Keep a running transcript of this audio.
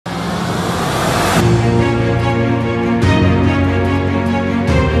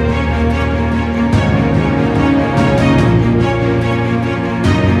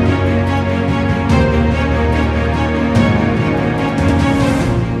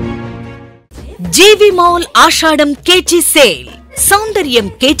జీవి mall ఆషాఢం KG sale. సౌందర్యం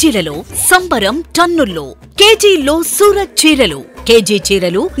కేజీలలో, సంబరం టన్నుల్లో. కేజీలో సూరత్ చీరలు, కేజీ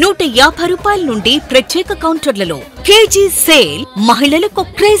చీరలు 150 రూపాయల నుండి ప్రత్యేక కౌంటర్లలో. KG sale. మహిళలకు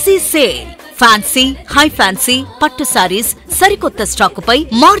crazy sale. Fancy, high fancy, పట్టు సారీస్ సరికొత్త స్టాకుపై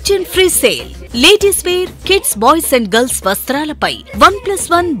margin free sale. Ladies wear, kids, boys and girls వస్త్రాలపై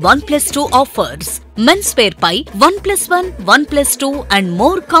 1+1, 1+2 offers. Men's wear pi 1+1, 1+2 and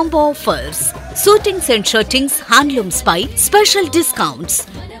more combo offers. Suitings and shirtings, handlooms pi special discounts.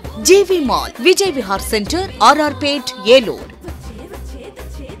 G V mall, Vijay Vihar centre, RR పేట్, ఏలూరు.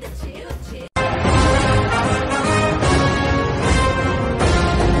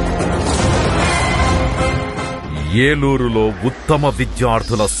 ఏలూరులో ఉత్తమ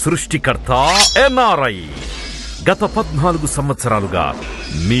విద్యార్థుల సృష్టికర్త NRI. గత 14 సంవత్సరాలుగా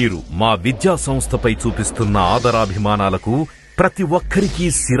మీరు మా విద్యా సంస్థపై చూపిస్తున్న ఆదరాభిమానాలకు ప్రతి ఒక్కరికి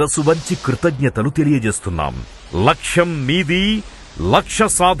శిరసు వంచి కృతజ్ఞతలు తెలియజేస్తున్నాం. లక్ష్యం మీది, లక్ష్య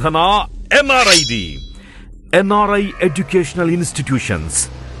సాధన ఎన్ఆర్ఐది. NRI educational institutions,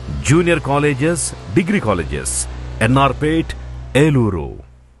 junior colleges, degree colleges, NR పేట్, ఏలూరు.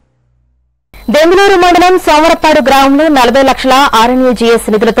 బెంగళూరు మండలం సోమరపాడు గ్రామంలో 40 లక్షల ఆర్ఎన్యూజీఎస్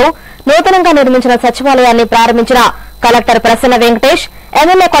నిధులతో నూతనంగా నిర్మించిన సచివాలయాన్ని ప్రారంభించిన కలెక్టర్ ప్రసన్న వెంకటేష్,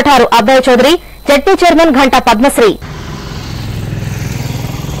 ఎమ్మెల్యే కొఠారు అబ్బాయి చౌదరి, జడ్పీ చైర్మన్ ఘంటా పద్మశ్రీ.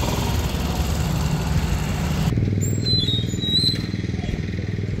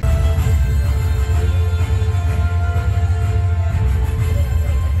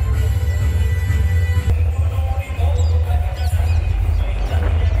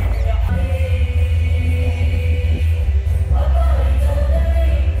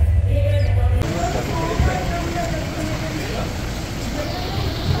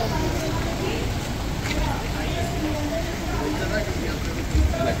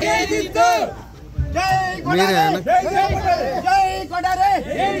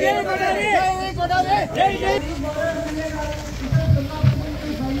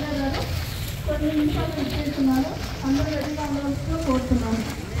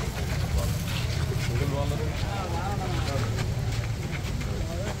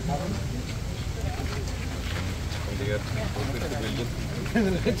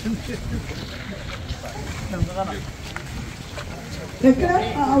 ఎక్కడ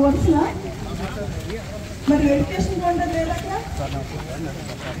వరుస మరి ఎడ్యుకేషన్ కౌంటర్ లేదా?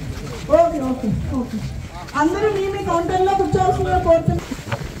 ఓకే ఓకే ఓకే, అందరూ మీ కౌంటర్లో కూర్చోవాల్సిందిగా కోరుతున్నాం.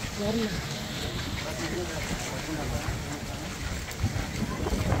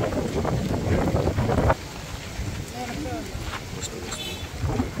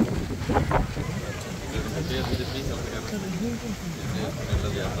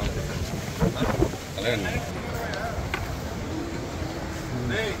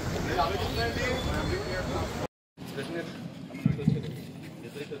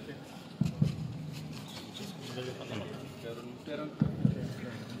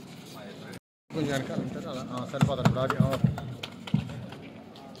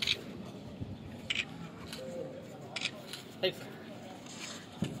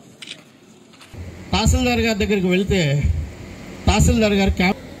 తహసీల్దార్ గారి దగ్గరికి వెళ్తే తహసీల్దార్ గారి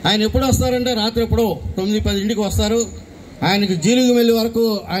క్యాంప్ ఆయన ఎప్పుడు వస్తారంటే రాత్రి ఎప్పుడో 9-10 వస్తారు. ఆయనకి జీలుగుమెల్లి వరకు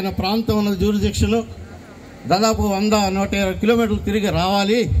ఆయన ప్రాంతం ఉన్న జ్యూరిడిక్షన్ దాదాపు 100-120 కిలోమీటర్లు తిరిగి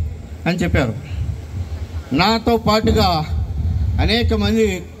రావాలి అని చెప్పారు. నాతో పాటుగా అనేక మంది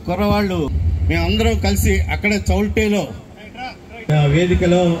కుర్రవాళ్ళు మేమందరం కలిసి అక్కడే చౌల్టేలో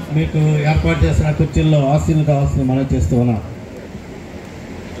వేదికలో మీకు ఏర్పాటు చేసిన కుర్చీల్లో ఆశీర్లు కావాల్సిన మనం చేస్తూ ఉన్నాం.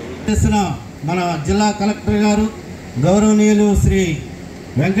 చేసిన మన జిల్లా కలెక్టర్ గారు గౌరవనీయులు శ్రీ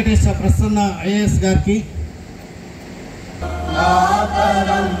వెంకటేశ్వర ప్రసన్న ఐఏఎస్ గారికి,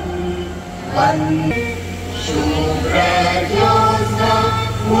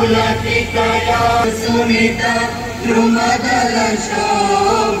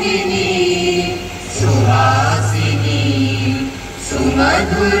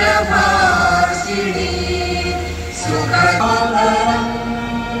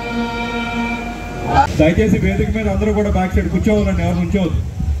 దయచేసి వేదిక మీద అందరూ కూడా బ్యాక్ సైడ్ కూర్చోవాలండి, ఎవరు ఉంచవద్దు.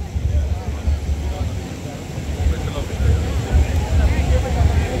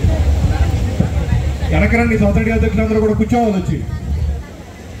 వెనకరండి సొసైటీ అధ్యక్షులు అందరూ కూడా కూర్చోవాలి. వచ్చి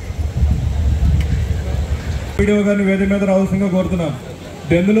వీడియో గారిని వేదిక మీద రావాల్సిందిగా కోరుతున్నాం.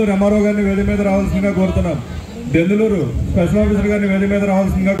 దెందులూరు ఎంఆర్ఓ గారిని వేదిక మీద రావాల్సిందిగా కోరుతున్నాం. దెందులూరు స్పెషల్ ఆఫీసర్ గారిని వేదిక మీద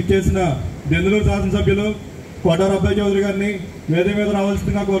రావాల్సిందిగా చేసిన దెందులూరు శాసనసభ్యులు కొడారు అబ్బాయి చౌదరి గారిని వేదిక మీద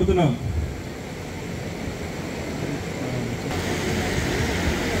రావాల్సిందిగా కోరుతున్నాం.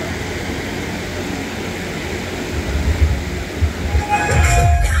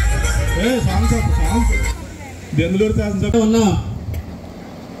 దెందులూరు శాసనసభ ఉన్న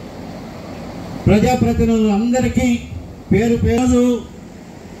ప్రజాప్రతినిధులందరికీ పేరు పేరు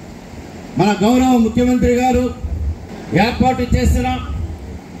మన గౌరవ ముఖ్యమంత్రి గారు ఏర్పాటు చేసిన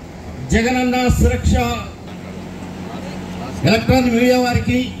జగనన్న సురక్ష ఎలక్ట్రానిక్ మీడియా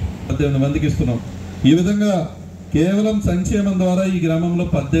వారికి 18 మందికి ఇస్తున్నాం. ఈ విధంగా కేవలం సంక్షేమం ద్వారా ఈ గ్రామంలో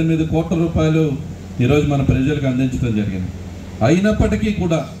 18 కోట్ల రూపాయలు ఈరోజు మన ప్రజలకు అందించడం జరిగింది. అయినప్పటికీ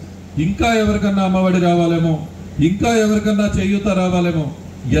కూడా ఇంకా ఎవరికన్నా అమ్మఒడి రావాలేమో, ఇంకా ఎవరికన్నా చేయూత రావాలేమో,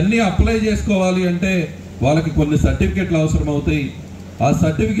 ఇవన్నీ అప్లై చేసుకోవాలి అంటే వాళ్ళకి కొన్ని సర్టిఫికెట్లు అవసరం అవుతాయి. ఆ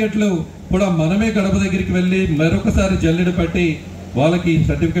సర్టిఫికెట్లు కూడా మనమే గడప దగ్గరికి వెళ్ళి మరొకసారి జల్లెడ పట్టి వాళ్ళకి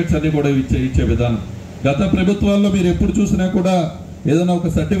సర్టిఫికెట్స్ అన్ని కూడా ఇచ్చే విధానం. గత ప్రభుత్వాల్లో మీరు ఎప్పుడు చూసినా కూడా ఏదైనా ఒక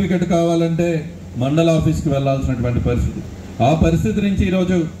సర్టిఫికెట్ కావాలంటే మండల ఆఫీస్కి వెళ్లాల్సినటువంటి పరిస్థితి. ఆ పరిస్థితి నుంచి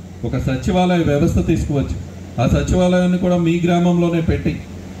ఈరోజు ఒక సచివాలయ వ్యవస్థ తీసుకువచ్చి ఆ సచివాలయాన్ని కూడా మీ గ్రామంలోనే పెట్టి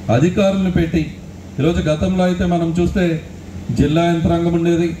అధికారులను పెట్టి ఈరోజు గతంలో అయితే మనం చూస్తే జిల్లా యంత్రాంగం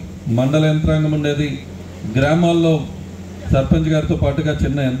ఉండేది, మండల యంత్రాంగం ఉండేది, గ్రామాల్లో సర్పంచ్ గారితో పాటుగా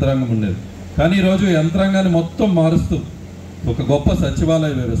చిన్న యంత్రాంగం ఉండేది. కానీ ఈరోజు యంత్రాంగాన్ని మొత్తం మారుస్తూ ఒక గొప్ప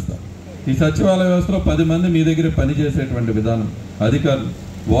సచివాలయ వ్యవస్థ. ఈ సచివాలయ వ్యవస్థలో 10 మంది మీ దగ్గర పనిచేసేటువంటి విధానం, అధికారులు,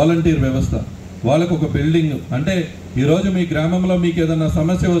 వాలంటీర్ వ్యవస్థ, వాళ్ళకు ఒక బిల్డింగ్. అంటే ఈరోజు మీ గ్రామంలో మీకు ఏదైనా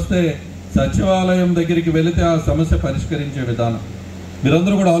సమస్య వస్తే సచివాలయం దగ్గరికి వెళితే ఆ సమస్య పరిష్కరించే విధానం.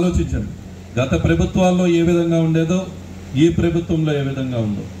 మీరందరూ కూడా ఆలోచించండి. గత ప్రభుత్వాల్లో ఏ విధంగా ఉండేదో ఈ ప్రభుత్వంలో ఏ విధంగా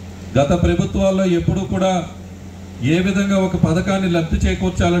ఉందో. గత ప్రభుత్వాల్లో ఎప్పుడు కూడా ఏ విధంగా ఒక పథకాన్ని లబ్ధి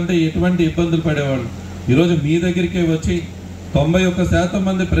చేకూర్చాలంటే ఎటువంటి ఇబ్బందులు పడేవాళ్ళు. ఈరోజు మీ దగ్గరికే వచ్చి 91%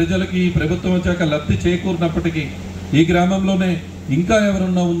 మంది ప్రజలకి ఈ ప్రభుత్వం వచ్చాక లబ్ధి చేకూరినప్పటికీ ఈ గ్రామంలోనే ఇంకా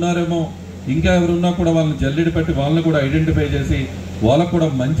ఎవరున్నా ఉన్నారేమో, ఇంకా ఎవరున్నా కూడా వాళ్ళని జల్లెడి పెట్టి వాళ్ళని కూడా ఐడెంటిఫై చేసి వాళ్ళకు కూడా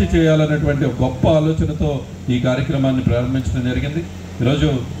మంచి చేయాలనేటువంటి ఒక గొప్ప ఆలోచనతో ఈ కార్యక్రమాన్ని ప్రారంభించడం జరిగింది. ఈరోజు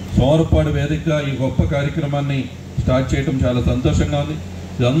సోమరపాడు వేదికగా ఈ గొప్ప కార్యక్రమాన్ని స్టార్ట్ చేయడం చాలా సంతోషంగా ఉంది.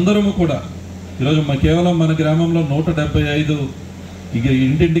 అందరము కూడా ఈరోజు కేవలం మన గ్రామంలో 175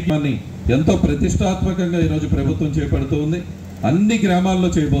 ఇంటింటికి ఎంతో ప్రతిష్టాత్మకంగా ఈరోజు ప్రభుత్వం చేపడుతూ ఉంది. అన్ని గ్రామాల్లో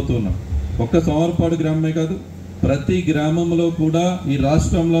చేయబోతున్నాం. ఒక్క సోమరపాడు గ్రామమే కాదు, ప్రతి గ్రామంలో కూడా ఈ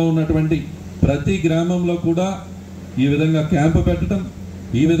రాష్ట్రంలో ఉన్నటువంటి ప్రతి గ్రామంలో కూడా ఈ విధంగా క్యాంపు పెట్టడం,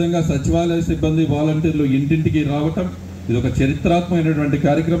 ఈ విధంగా సచివాలయ సిబ్బంది వాలంటీర్లు ఇంటింటికి రావటం, ఇది ఒక చరిత్రాత్మకమైనటువంటి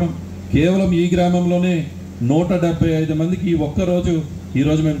కార్యక్రమం. కేవలం ఈ గ్రామంలోనే 175 మందికి ఒక్కరోజు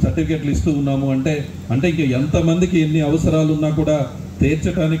ఈరోజు మేము సర్టిఫికెట్లు ఇస్తూ ఉన్నాము అంటే ఇంక ఎంతమందికి ఎన్ని అవసరాలు ఉన్నా కూడా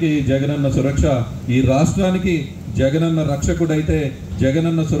తీర్చడానికి జగనన్న సురక్ష ఈ రాష్ట్రానికి జగనన్న రక్షకుడైతే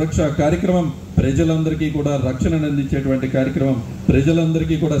జగనన్న సురక్ష కార్యక్రమం ప్రజలందరికీ కూడా రక్షణను అందించేటువంటి కార్యక్రమం,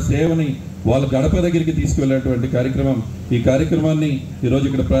 ప్రజలందరికీ కూడా సేవని వాళ్ళ గడప దగ్గరికి తీసుకువెళ్ళేటువంటి కార్యక్రమం. ఈ కార్యక్రమాన్ని ఈరోజు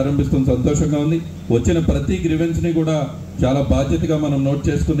ఇక్కడ ప్రారంభిస్తున్న సంతోషంగా ఉంది. వచ్చిన ప్రతి గ్రీవెన్స్ని కూడా చాలా బాధ్యతగా మనం నోట్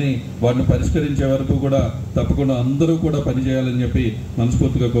చేసుకుని వాటిని పరిష్కరించే వరకు కూడా తప్పకుండా అందరూ కూడా పనిచేయాలని చెప్పి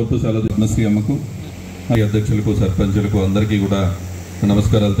మనస్ఫూర్తిగా కోరుతూ సెలవు. అమ్మకు, అధ్యక్షులకు, సర్పంచులకు అందరికీ కూడా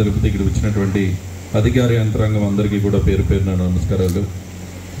నమస్కారాలు తెలుపుతూ ఇక్కడ వచ్చినటువంటి అధికార యంత్రాంగం అందరికీ కూడా పేరు పేరున నమస్కారాలు.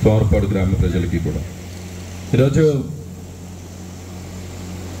 సోమరపాడు గ్రామ ప్రజలకి కూడా ఈరోజు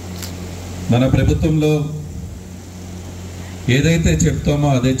మన ప్రభుత్వంలో ఏదైతే చెప్తామో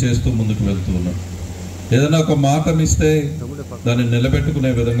అదే చేస్తూ ముందుకు వెళ్తూ ఉన్నాం. ఏదైనా ఒక మాట ఇస్తే దాన్ని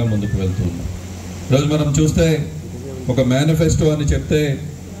నిలబెట్టుకునే విధంగా ముందుకు వెళ్తూ ఉన్నాం. ఈరోజు మనం చూస్తే ఒక మేనిఫెస్టో అని చెప్తే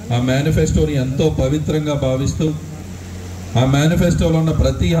ఆ మేనిఫెస్టోని ఎంతో పవిత్రంగా భావిస్తూ ఆ మేనిఫెస్టోలో ఉన్న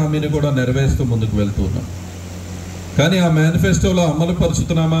ప్రతి హామీని కూడా నెరవేరుస్తూ ముందుకు వెళ్తూ ఉన్నాం. కానీ ఆ మేనిఫెస్టోలో అమలు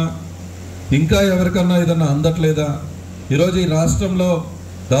పరుచుతున్నామా, ఇంకా ఎవరికన్నా ఏదన్నా అందట్లేదా? ఈరోజు ఈ రాష్ట్రంలో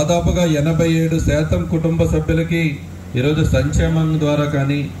దాదాపుగా 87% కుటుంబ సభ్యులకి ఈరోజు సంక్షేమం ద్వారా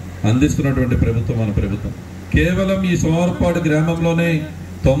కానీ అందిస్తున్నటువంటి ప్రభుత్వం మన ప్రభుత్వం. కేవలం ఈ సోమరపాడు గ్రామంలోనే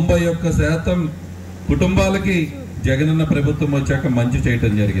 91% కుటుంబాలకి జగనన్న ప్రభుత్వం వచ్చాక మంచి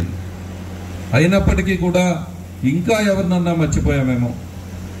చేయటం జరిగింది. అయినప్పటికీ కూడా ఇంకా ఎవరినన్నా మర్చిపోయామేమో.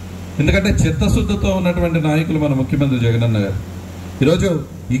 ఎందుకంటే చిత్తశుద్ధితో ఉన్నటువంటి నాయకులు మన ముఖ్యమంత్రి జగనన్న గారు. ఈరోజు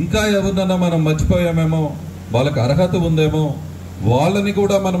ఇంకా ఎవరినన్నా మనం మర్చిపోయామేమో, వాళ్ళకి అర్హత ఉందేమో, వాళ్ళని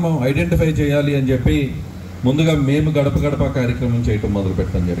కూడా మనము ఐడెంటిఫై చేయాలి అని చెప్పి ముందుగా మేము గడప గడప కార్యక్రమం చేయటం మొదలు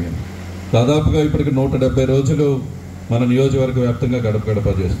పెట్టడం జరిగింది. దాదాపుగా ఇప్పటికి 170 రోజులు మన నియోజకవర్గ వ్యాప్తంగా గడప గడప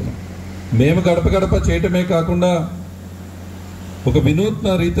చేస్తున్నాం. మేము గడప గడప చేయటమే కాకుండా ఒక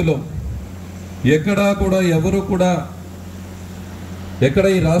వినూత్న రీతిలో ఎక్కడా కూడా ఎవరు కూడా ఎక్కడ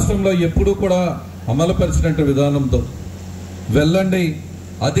ఈ రాష్ట్రంలో ఎప్పుడూ కూడా అమలుపరిచినట్టు విధానంతో వెళ్ళండి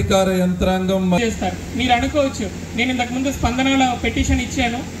అధికార యంత్రాంగం చేస్తారు. మీరు అనుకోవచ్చు, నేను ఇంతకుముందు స్పందనలో పెటిషన్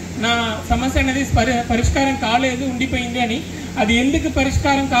ఇచ్చాను, నా సమస్య అనేది పరిష్కారం కాలేదు, ఉండిపోయింది అని. అది ఎందుకు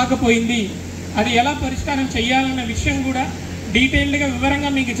పరిష్కారం కాకపోయింది, అది ఎలా పరిష్కారం చేయాలన్న విషయం కూడా డీటెయిల్డ్గా వివరంగా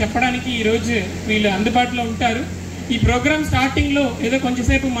మీకు చెప్పడానికి ఈరోజు వీళ్ళు అందుబాటులో ఉంటారు. ఈ ప్రోగ్రామ్ స్టార్టింగ్లో ఏదో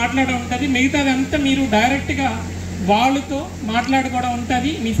కొంచెంసేపు మాట్లాడడం ఉంటుంది, మిగతాదంతా మీరు డైరెక్ట్గా వాళ్ళతో మాట్లాడుకోవడం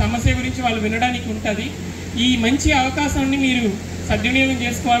ఉంటుంది, మీ సమస్య గురించి వాళ్ళు వినడానికి ఉంటుంది. ఈ మంచి అవకాశాన్ని మీరు సద్వినియోగం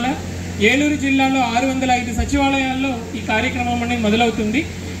చేసుకోవాలా. ఏలూరు జిల్లాలో 605 సచివాలయాల్లో ఈ కార్యక్రమం అనేది మొదలవుతుంది.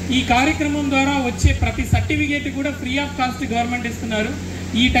 ఈ కార్యక్రమం ద్వారా వచ్చే ప్రతి సర్టిఫికేట్ కూడా ఫ్రీ ఆఫ్ కాస్ట్ గవర్నమెంట్ ఇస్తున్నారు.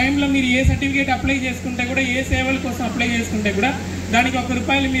 ఈ టైంలో మీరు ఏ సర్టిఫికేట్ అప్లై చేసుకుంటే కూడా, ఏ సేవల కోసం అప్లై చేసుకుంటే కూడా దానికి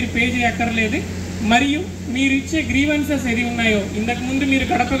 ₹1 మీరు పే చేయక్కర్లేదు. మరియు మీరు ఇచ్చే గ్రీవెన్సెస్ ఏది ఉన్నాయో, ఇంతకుముందు మీరు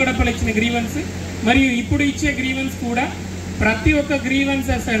గడప గడపలు ఇచ్చిన గ్రీవెన్స్ మరియు ఇప్పుడు ఇచ్చే గ్రీవెన్స్ కూడా ప్రతి ఒక్క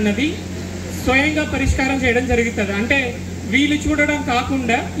గ్రీవెన్సెస్ అన్నది స్వయంగా పరిష్కారం చేయడం జరుగుతుంది. అంటే వీళ్ళు చూడడం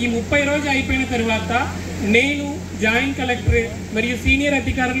కాకుండా ఈ 30 రోజు అయిపోయిన తర్వాత నేను, జాయింట్ కలెక్టర్ మరియు సీనియర్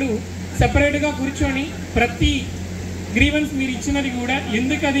అధికారులు సెపరేట్గా కూర్చొని ప్రతి గ్రీవెన్స్ మీరు ఇచ్చినది కూడా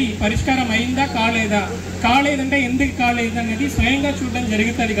ఎందుకు అది పరిష్కారం అయిందా కాలేదంటే ఎందుకు కాలేదు అనేది స్వయంగా చూడడం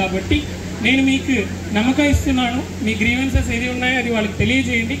జరుగుతుంది. కాబట్టి నేను మీకు నమ్మకం ఇస్తున్నాను, మీ గ్రీవెన్సెస్ ఏది ఉన్నాయో అది వాళ్ళకి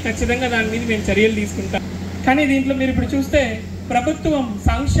తెలియజేయండి, ఖచ్చితంగా దాని మీద మేము చర్యలు తీసుకుంటాం. కానీ దీంట్లో మీరు ఇప్పుడు చూస్తే ప్రభుత్వం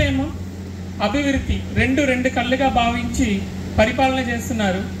సంక్షేమం, అభివృద్ధి రెండు కళ్ళుగా భావించి పరిపాలన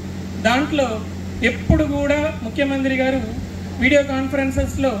చేస్తున్నారు. దాంట్లో ఎప్పుడు కూడా ముఖ్యమంత్రి గారు వీడియో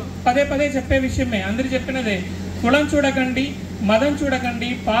కాన్ఫరెన్సెస్లో పదే చెప్పే విషయమే, అందరూ చెప్పినదే, కులం చూడకండి, మతం చూడకండి,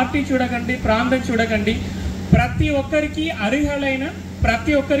 పార్టీ చూడకండి, ప్రాంతం చూడకండి, ప్రతి ఒక్కరికి అర్హులైన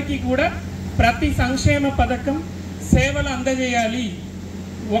ప్రతి ఒక్కరికి కూడా ప్రతి సంక్షేమ పథకం సేవలు అందజేయాలి.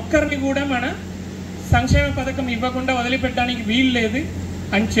 ఒక్కరిని కూడా మన సంక్షేమ పథకం ఇవ్వకుండా వదిలిపెట్టడానికి వీలు లేదు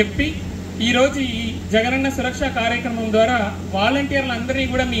అని చెప్పి ఈరోజు ఈ జగనన్న సురక్ష కార్యక్రమం ద్వారా వాలంటీర్లందరినీ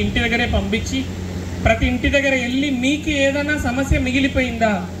కూడా మీ ఇంటి దగ్గరే పంపించి ప్రతి ఇంటి దగ్గర వెళ్ళి మీకు ఏదైనా సమస్య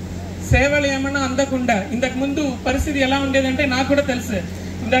మిగిలిపోయిందా, సేవలు ఏమన్నా అందకుండా, ఇంతకుముందు పరిస్థితి ఎలా ఉండేదంటే నాకు కూడా తెలుసు.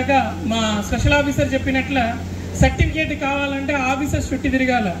 ఇందాక మా స్పెషల్ ఆఫీసర్ చెప్పినట్ల సర్టిఫికేట్ కావాలంటే ఆఫీసర్ చుట్టి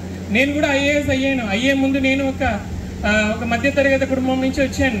తిరగాల. నేను కూడా ఐఏఎస్ అయ్యాను. అయ్యే ముందు నేను ఒక మధ్యతరగతి కుటుంబం నుంచి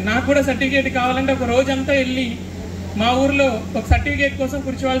వచ్చాను. నాకు కూడా సర్టిఫికేట్ కావాలంటే ఒక రోజంతా వెళ్ళి మా ఊర్లో ఒక సర్టిఫికేట్ కోసం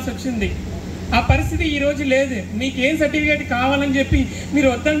కూర్చోవాల్సి వచ్చింది. ఆ పరిస్థితి ఈరోజు లేదు. మీకు ఏం సర్టిఫికేట్ కావాలని చెప్పి మీరు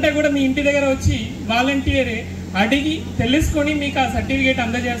వద్దంటే కూడా మీ ఇంటి దగ్గర వచ్చి వాలంటీరే అడిగి తెలుసుకొని మీకు ఆ సర్టిఫికేట్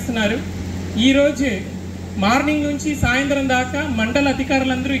అందజేస్తున్నారు. ఈరోజు మార్నింగ్ నుంచి సాయంత్రం దాకా మండల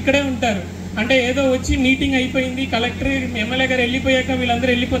అధికారులందరూ ఇక్కడే ఉంటారు. అంటే ఏదో వచ్చి మీటింగ్ అయిపోయింది, కలెక్టర్ ఎమ్మెల్యే గారు వెళ్ళిపోయాక వీళ్ళందరూ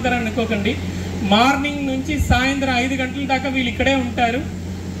వెళ్ళిపోతారని అనుకోకండి. మార్నింగ్ నుంచి సాయంత్రం 5 గంటల దాకా వీళ్ళు ఇక్కడే ఉంటారు.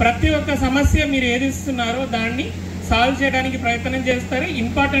 ప్రతి ఒక్క సమస్య మీరు ఏది ఇస్తున్నారో దాన్ని సాల్వ్ చేయడానికి ప్రయత్నం చేస్తారు.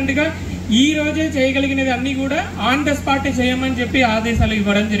 ఇంపార్టెంట్గా ఈ రోజే చేయగలిగినది అన్నీ కూడా ఆన్ ద స్పాట్ చేయమని చెప్పి ఆదేశాలు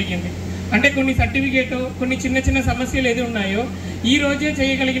ఇవ్వడం జరిగింది. అంటే కొన్ని సర్టిఫికేట్, కొన్ని చిన్న సమస్యలు ఏది ఉన్నాయో ఈ రోజే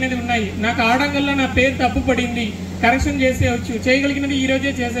చేయగలిగినది ఉన్నాయి. నాకు ఆడంగల్లో నా పేరు తప్పు పడింది, కరెక్షన్ చేసేయచ్చు, చేయగలిగినది ఈ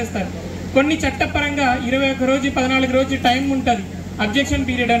రోజే చేసేస్తారు. కొన్ని చట్టపరంగా 21 రోజు 14 రోజు టైం ఉంటుంది అబ్జెక్షన్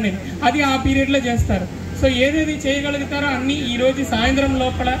పీరియడ్ అనేది, అది ఆ పీరియడ్లో చేస్తారు. సో ఏదేది చేయగలుగుతారో అన్నీ ఈ రోజు సాయంత్రం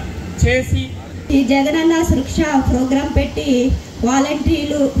లోపల చేసి ఈ జగనన్న సురక్ష ప్రోగ్రాం పెట్టి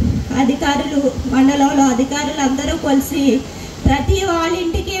వాలంటీర్లు, అధికారులు, మండలంలో అధికారులు అందరూ కలిసి ప్రతి వాళ్ళ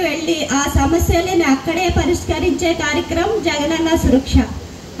ఇంటికి వెళ్ళి ఆ సమస్యలని అక్కడే పరిష్కరించే కార్యక్రమం జగనన్న సురక్ష.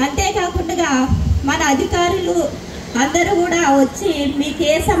 అంతేకాకుండా మన అధికారులు అందరూ కూడా వచ్చి మీకు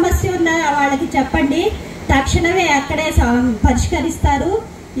ఏ సమస్య ఉన్నా వాళ్ళకి చెప్పండి, తక్షణమే అక్కడే పరిష్కరిస్తారు.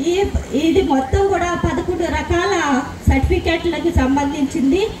 ఇది మొత్తం కూడా 11 రకాల సర్టిఫికేట్లకు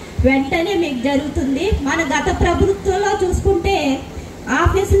సంబంధించింది వెంటనే మీకు జరుగుతుంది. మన గత ప్రభుత్వంలో చూసుకుంటే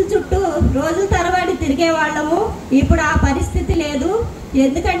ఆఫీసుల చుట్టూ రోజుల తరబడి తిరిగే వాళ్ళము, ఇప్పుడు ఆ పరిస్థితి లేదు.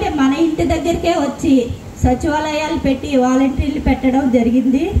 ఎందుకంటే మన ఇంటి దగ్గరికే వచ్చి సచివాలయాలు పెట్టి వాలంటీర్లు పెట్టడం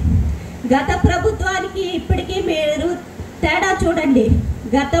జరిగింది. గత ప్రభుత్వానికి ఇప్పటికీ మీరు తేడా చూడండి.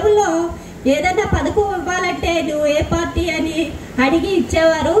 గతంలో ఏదైనా పథకం ఇవ్వాలంటే నువ్వు ఏ పార్టీ అని అడిగి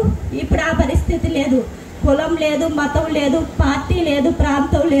ఇచ్చేవారు. ఇప్పుడు ఆ పరిస్థితి లేదు. కులం లేదు, మతం లేదు, పార్టీ లేదు,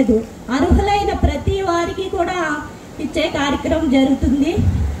 ప్రాంతం లేదు, అర్హులైన ప్రతి వారికి కూడా ఇచ్చే కార్యక్రమం జరుగుతుంది.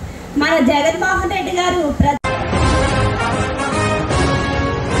 మన జగన్మోహన్ రెడ్డి గారు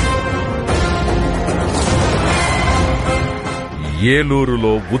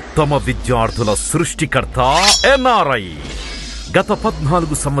ఏలూరులో ఉత్తమ విద్యార్థుల సృష్టికర్త ఎన్ఆర్ఐ. గత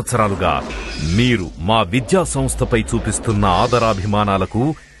 14 సంవత్సరాలుగా మీరు మా విద్యా సంస్థపై చూపిస్తున్న ఆదరాభిమానాలకు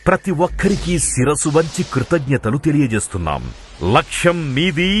ప్రతి ఒక్కరికి శిరసు వంచి కృతజ్ఞతలు తెలియజేస్తున్నాం. లక్ష్యం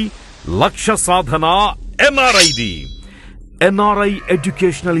మీది, లక్ష్య సాధన ఎన్ఆర్ఐది. NRI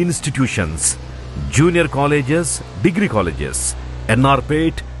educational institutions, junior colleges, degree colleges,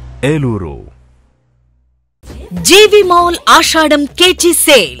 NR Pet, Eluru. జీవి మాల్ ఆషాఢం కేజీ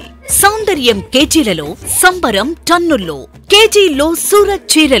సేల్. సౌందర్యం కేజీలలో, సంబరం టన్నుల్లో. కేజీలో సూరత్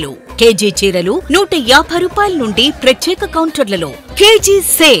చీరలు, కేజీ చీరలు 150 రూపాయల నుండి ప్రత్యేక కౌంటర్లలో. కేజీ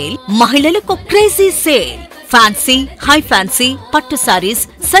సేల్, మహిళలకు crazy sale. Fancy, high fancy, పట్టు సారీస్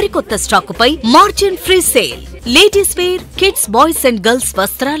సరికొత్త స్టాకుపై margin free sale. Ladies wear, kids, boys and girls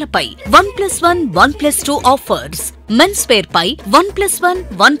వస్త్రాలపై 1+1, 1+2 offers. Men's wear pi 1+1,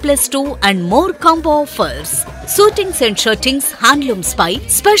 1+2 and more combo offers. Suitings and shirtings, handlooms pi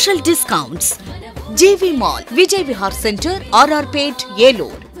special discounts. GV mall, Vijay Vihar centre, RR Peth,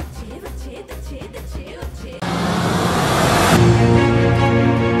 Eluru.